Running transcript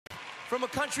From a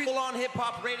country full-on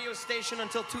hip-hop radio station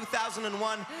until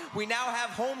 2001, we now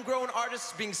have homegrown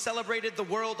artists being celebrated the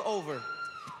world over.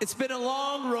 It's been a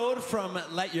long road from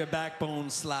Let Your Backbone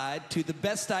Slide to The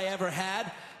Best I Ever Had,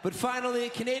 but finally,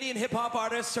 Canadian hip-hop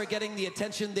artists are getting the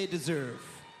attention they deserve.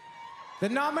 The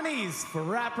nominees for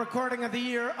Rap Recording of the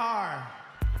Year are...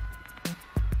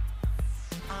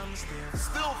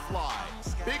 Still Fly,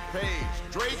 Big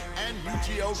Page, Drake and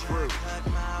UGO Crew.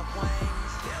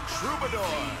 Troubadour,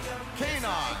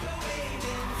 Kanon.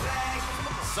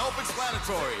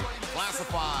 Self-explanatory,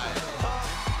 Classified.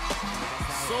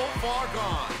 So Far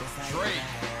Gone, Drake.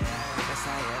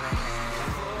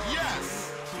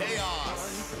 Yes,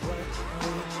 Chaos.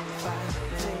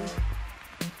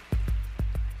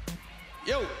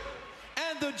 Yo,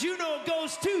 and the Juno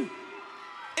goes to...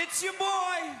 It's your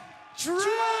boy,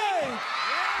 Drake!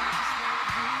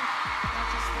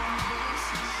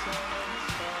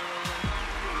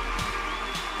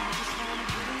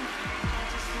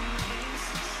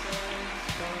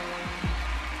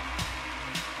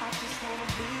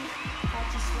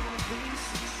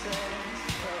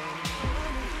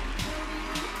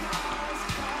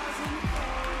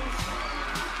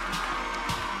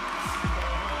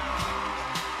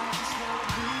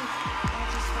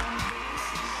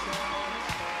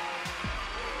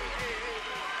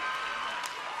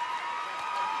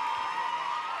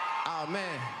 Oh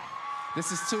man,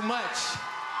 this is too much.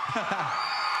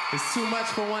 It's too much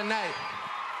for one night.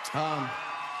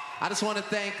 I just want to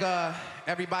thank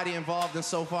everybody involved in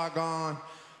So Far Gone.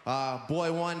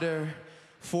 Boy Wonder,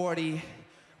 40,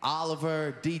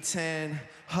 Oliver, D10,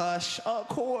 Hush, of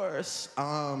course,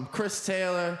 Chris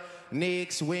Taylor,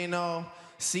 Nix, Wino,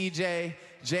 CJ,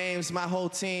 James, my whole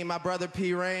team, my brother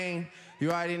P. Rain.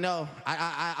 You already know.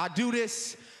 I do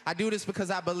this because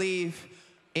I believe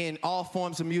in all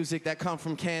forms of music that come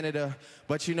from Canada.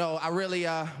 But you know, I really,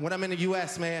 when I'm in the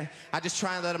US, man, I just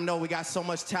try and let them know we got so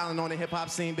much talent on the hip hop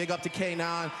scene. Big up to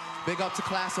K9, big up to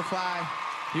Classified.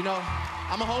 You know,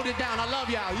 I'ma hold it down. I love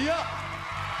y'all. Yeah.